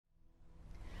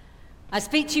I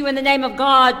speak to you in the name of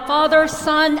God, Father,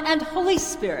 Son, and Holy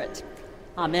Spirit.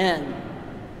 Amen.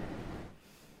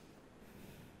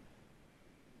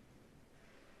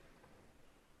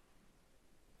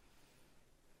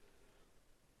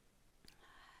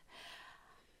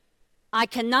 I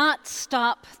cannot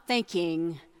stop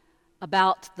thinking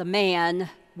about the man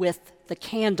with the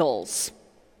candles.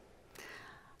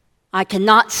 I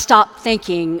cannot stop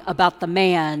thinking about the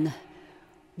man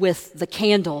with the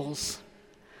candles.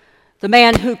 The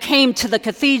man who came to the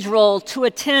cathedral to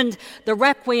attend the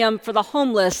requiem for the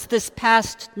homeless this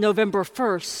past November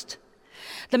 1st.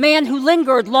 The man who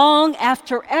lingered long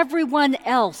after everyone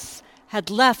else had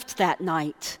left that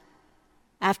night.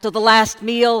 After the last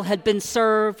meal had been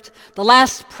served, the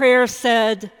last prayer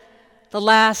said, the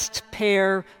last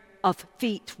pair of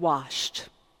feet washed.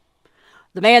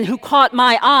 The man who caught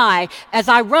my eye as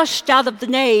I rushed out of the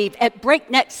nave at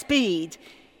breakneck speed,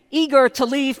 eager to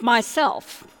leave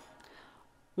myself,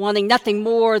 wanting nothing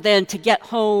more than to get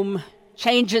home,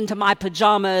 change into my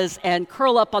pajamas, and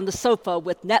curl up on the sofa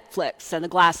with Netflix and a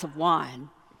glass of wine.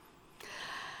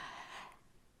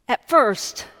 At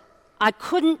first, I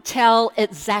couldn't tell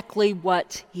exactly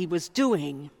what he was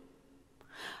doing.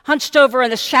 Hunched over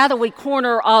in a shadowy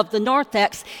corner of the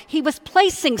narthex, he was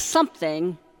placing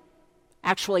something,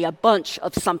 actually a bunch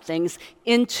of somethings,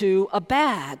 into a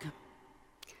bag.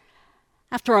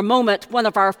 After a moment, one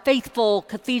of our faithful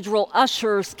cathedral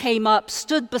ushers came up,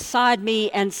 stood beside me,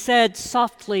 and said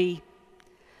softly,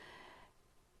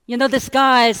 "You know, this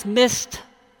guy's missed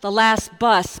the last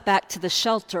bus back to the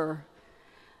shelter,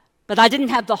 but I didn't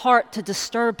have the heart to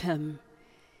disturb him.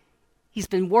 He's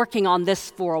been working on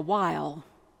this for a while.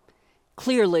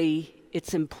 Clearly,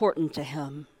 it's important to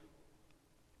him."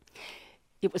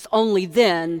 It was only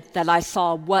then that I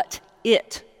saw what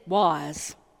it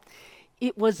was.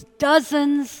 It was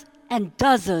dozens and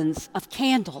dozens of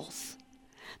candles.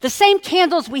 The same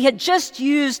candles we had just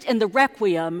used in the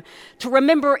requiem to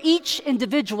remember each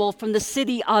individual from the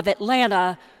city of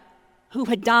Atlanta who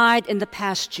had died in the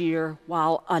past year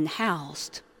while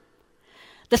unhoused.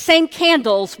 The same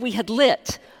candles we had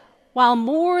lit while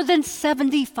more than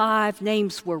 75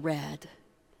 names were read.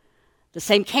 The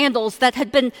same candles that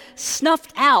had been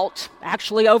snuffed out,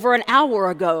 actually over an hour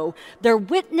ago, their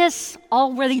witness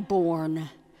already borne,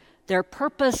 their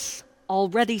purpose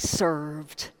already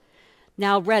served,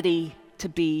 now ready to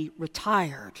be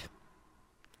retired.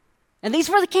 And these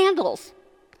were the candles.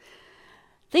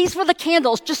 These were the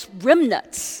candles, just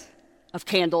remnants of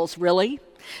candles, really.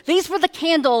 These were the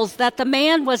candles that the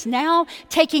man was now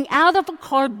taking out of a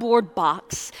cardboard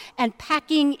box and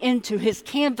packing into his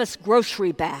canvas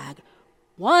grocery bag,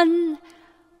 one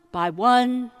by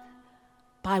one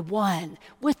by one,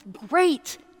 with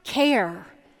great care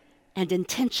and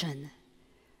intention,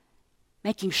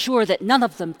 making sure that none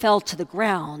of them fell to the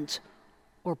ground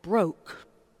or broke.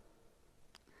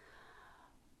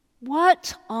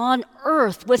 What on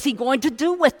earth was he going to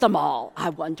do with them all, I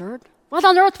wondered. What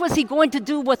on earth was he going to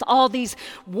do with all these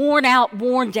worn out,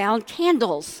 worn down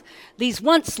candles? These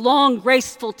once long,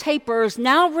 graceful tapers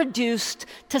now reduced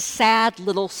to sad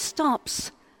little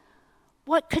stumps.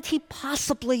 What could he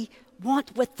possibly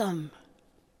want with them?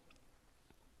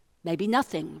 Maybe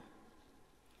nothing.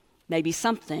 Maybe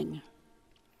something.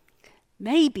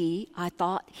 Maybe, I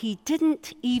thought, he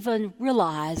didn't even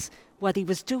realize what he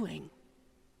was doing.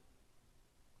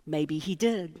 Maybe he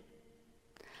did.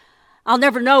 I'll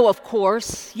never know, of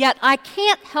course, yet I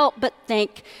can't help but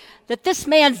think that this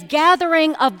man's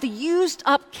gathering of the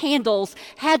used-up candles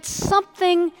had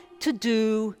something to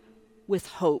do with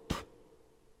hope,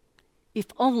 if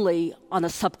only on a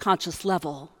subconscious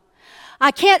level. I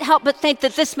can't help but think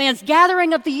that this man's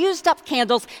gathering of the used-up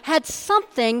candles had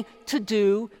something to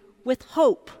do with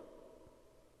hope.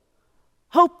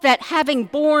 Hope that having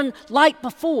borne light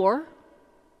before,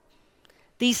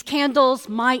 these candles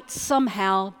might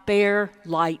somehow bear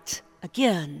light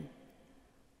again.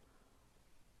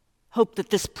 Hope that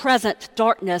this present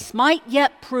darkness might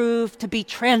yet prove to be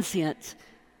transient,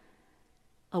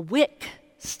 a wick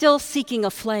still seeking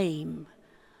a flame,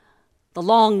 the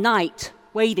long night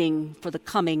waiting for the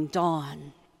coming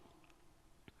dawn.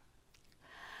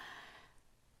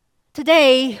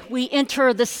 Today, we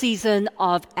enter the season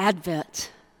of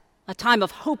Advent, a time of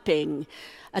hoping,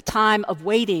 a time of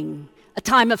waiting, a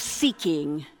time of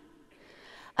seeking,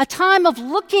 a time of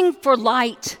looking for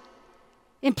light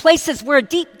in places where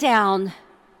deep down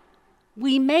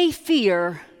we may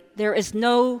fear there is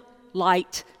no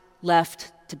light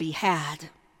left to be had.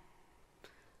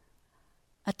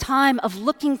 A time of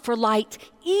looking for light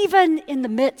even in the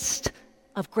midst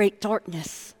of great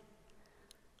darkness.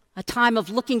 A time of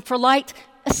looking for light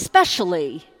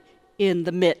especially in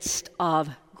the midst of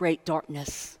great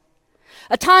darkness.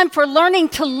 A time for learning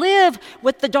to live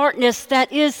with the darkness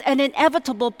that is an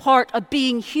inevitable part of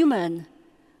being human.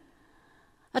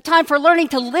 A time for learning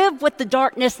to live with the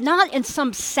darkness not in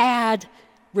some sad,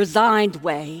 resigned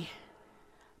way,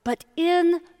 but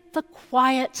in the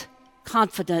quiet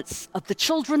confidence of the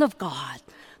children of God,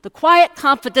 the quiet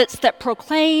confidence that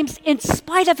proclaims, in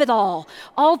spite of it all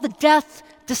the death,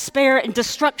 despair, and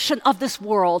destruction of this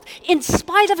world, in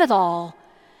spite of it all,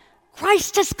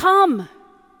 Christ has come.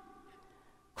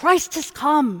 Christ has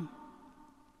come.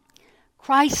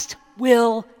 Christ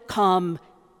will come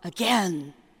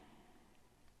again.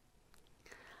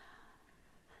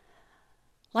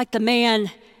 Like the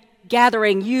man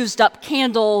gathering used up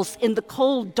candles in the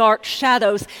cold, dark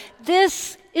shadows,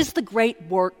 this is the great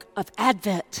work of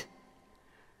Advent,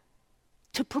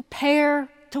 to prepare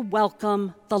to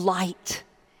welcome the light,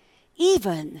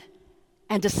 even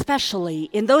and especially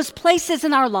in those places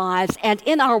in our lives and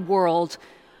in our world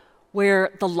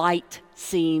where the light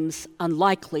seems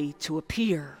unlikely to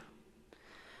appear.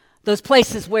 Those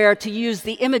places where, to use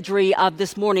the imagery of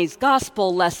this morning's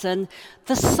gospel lesson,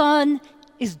 the sun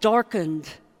is darkened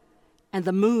and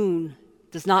the moon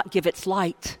does not give its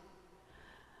light.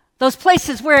 Those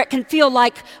places where it can feel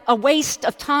like a waste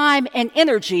of time and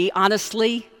energy,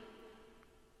 honestly,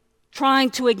 trying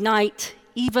to ignite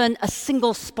even a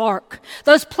single spark.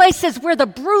 Those places where the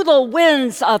brutal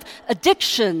winds of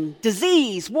addiction,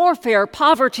 disease, warfare,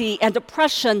 poverty, and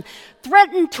oppression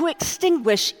threaten to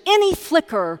extinguish any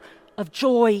flicker of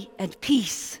joy and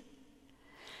peace.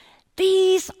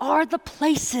 These are the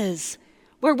places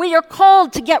where we are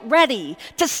called to get ready,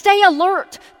 to stay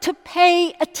alert, to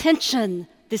pay attention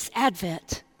this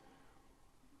Advent.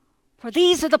 For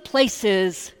these are the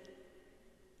places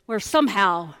where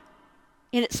somehow,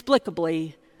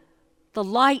 inexplicably, the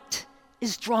light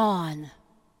is drawn.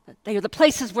 They are the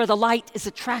places where the light is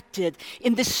attracted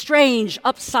in this strange,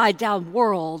 upside-down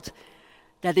world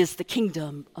that is the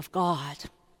kingdom of God.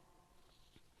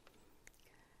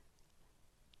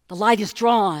 The light is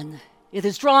drawn. It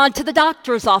is drawn to the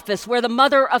doctor's office where the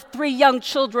mother of 3 young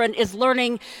children is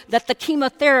learning that the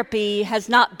chemotherapy has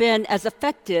not been as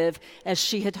effective as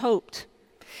she had hoped.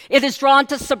 It is drawn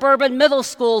to suburban middle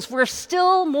schools where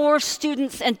still more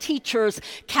students and teachers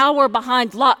cower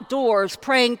behind locked doors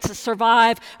praying to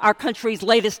survive our country's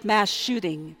latest mass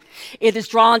shooting. It is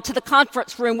drawn to the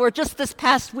conference room where just this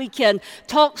past weekend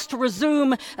talks to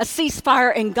resume a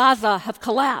ceasefire in Gaza have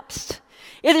collapsed.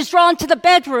 It is drawn to the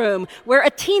bedroom where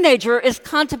a teenager is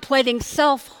contemplating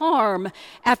self-harm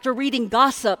after reading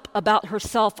gossip about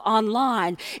herself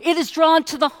online. It is drawn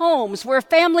to the homes where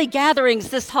family gatherings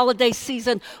this holiday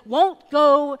season won't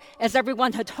go as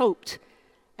everyone had hoped,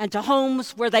 and to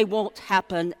homes where they won't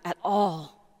happen at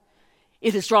all.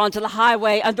 It is drawn to the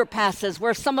highway underpasses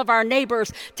where some of our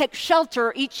neighbors take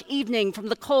shelter each evening from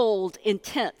the cold in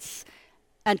tents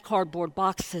and cardboard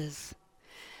boxes.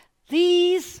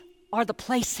 These are the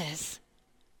places.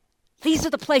 These are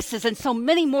the places, and so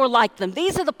many more like them.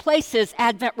 These are the places,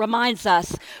 Advent reminds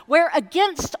us, where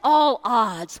against all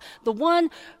odds, the one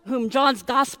whom John's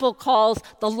gospel calls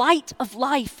the light of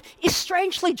life is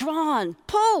strangely drawn,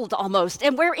 pulled almost,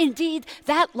 and where indeed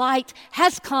that light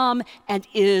has come and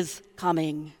is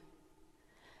coming.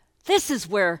 This is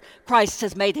where Christ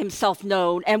has made himself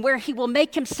known and where he will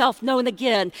make himself known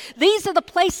again. These are the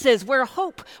places where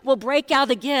hope will break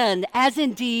out again, as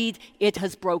indeed it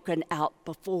has broken out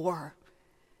before.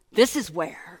 This is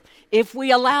where, if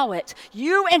we allow it,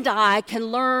 you and I can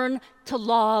learn to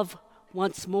love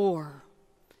once more.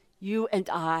 You and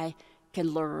I can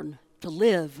learn to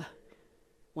live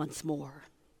once more.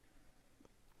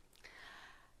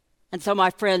 And so, my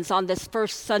friends, on this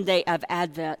first Sunday of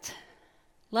Advent,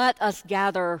 let us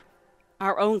gather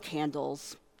our own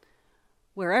candles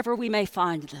wherever we may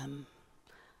find them.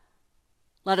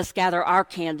 Let us gather our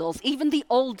candles, even the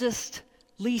oldest,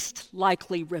 least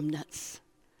likely remnants.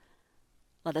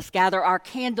 Let us gather our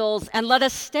candles and let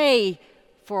us stay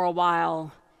for a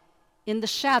while in the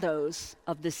shadows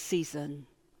of this season,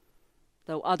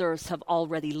 though others have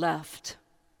already left.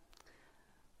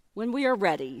 When we are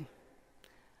ready,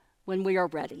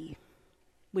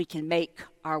 we can make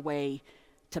our way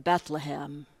to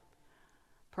Bethlehem,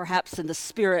 perhaps in the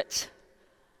spirit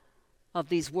of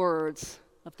these words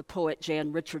of the poet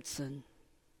Jan Richardson.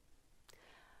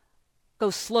 Go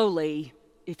slowly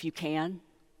if you can,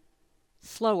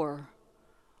 slower,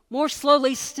 more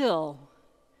slowly still,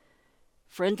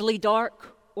 friendly,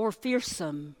 dark, or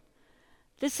fearsome.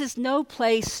 This is no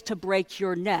place to break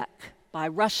your neck by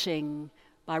rushing,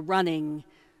 by running,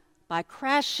 by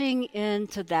crashing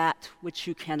into that which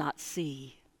you cannot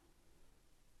see.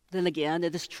 then again,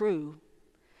 it is true.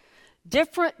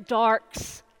 Different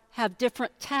darks have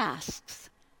different tasks.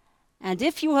 And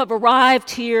if you have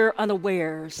arrived here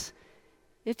unawares,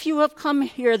 if you have come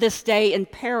here this day in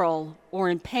peril or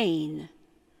in pain,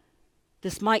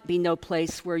 this might be no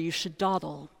place where you should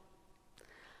dawdle.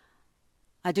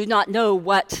 I do not know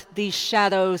what these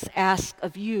shadows ask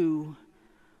of you,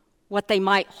 what they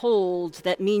might hold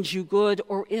that means you good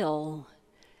or ill.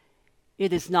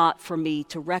 It is not for me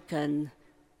to reckon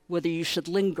whether you should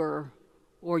linger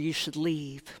or you should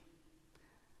leave.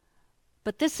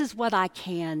 But this is what I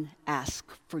can ask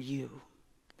for you,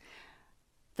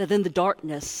 that in the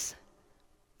darkness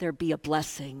there be a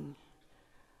blessing,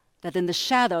 that in the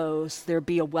shadows there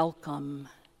be a welcome,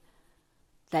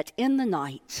 that in the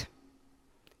night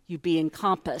you be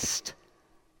encompassed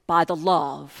by the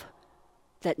love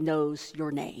that knows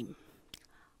your name.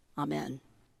 Amen.